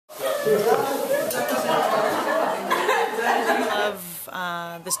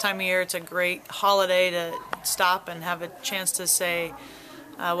This time of year, it's a great holiday to stop and have a chance to say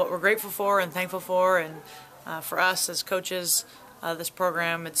what we're grateful for and thankful for. And for us as coaches, this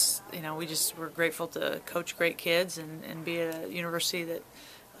program, it's, you know, we're grateful to coach great kids and be at a university that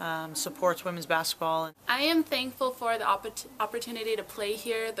supports women's basketball. I am thankful for the opportunity to play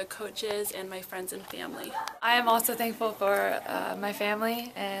here, the coaches, and my friends and family. I am also thankful for my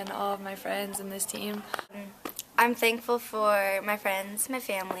family and all of my friends in this team. I'm thankful for my friends, my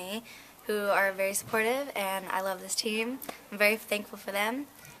family, who are very supportive, and I love this team. I'm very thankful for them.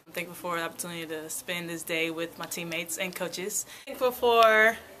 I'm thankful for the opportunity to spend this day with my teammates and coaches. Thankful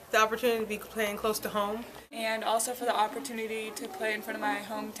for the opportunity to be playing close to home. And also for the opportunity to play in front of my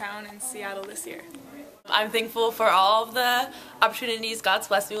hometown in Seattle this year. I'm thankful for all of the opportunities God's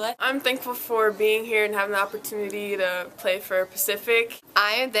blessed me with. I'm thankful for being here and having the opportunity to play for Pacific.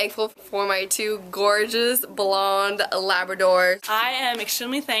 I am thankful for my two gorgeous blonde Labradors. I am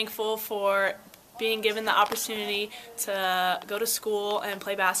extremely thankful for being given the opportunity to go to school and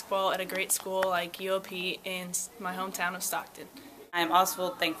play basketball at a great school like UOP in my hometown of Stockton. I am also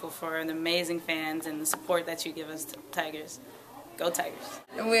thankful for the amazing fans and the support that you give us, Tigers. Go Tigers.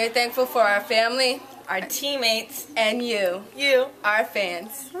 And we're thankful for our family, our teammates, and you, our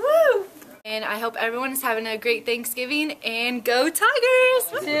fans. Woo! And I hope everyone is having a great Thanksgiving, and go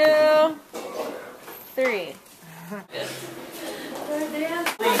Tigers! 2, 3.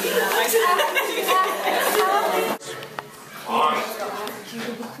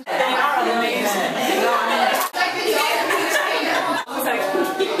 They are amazing.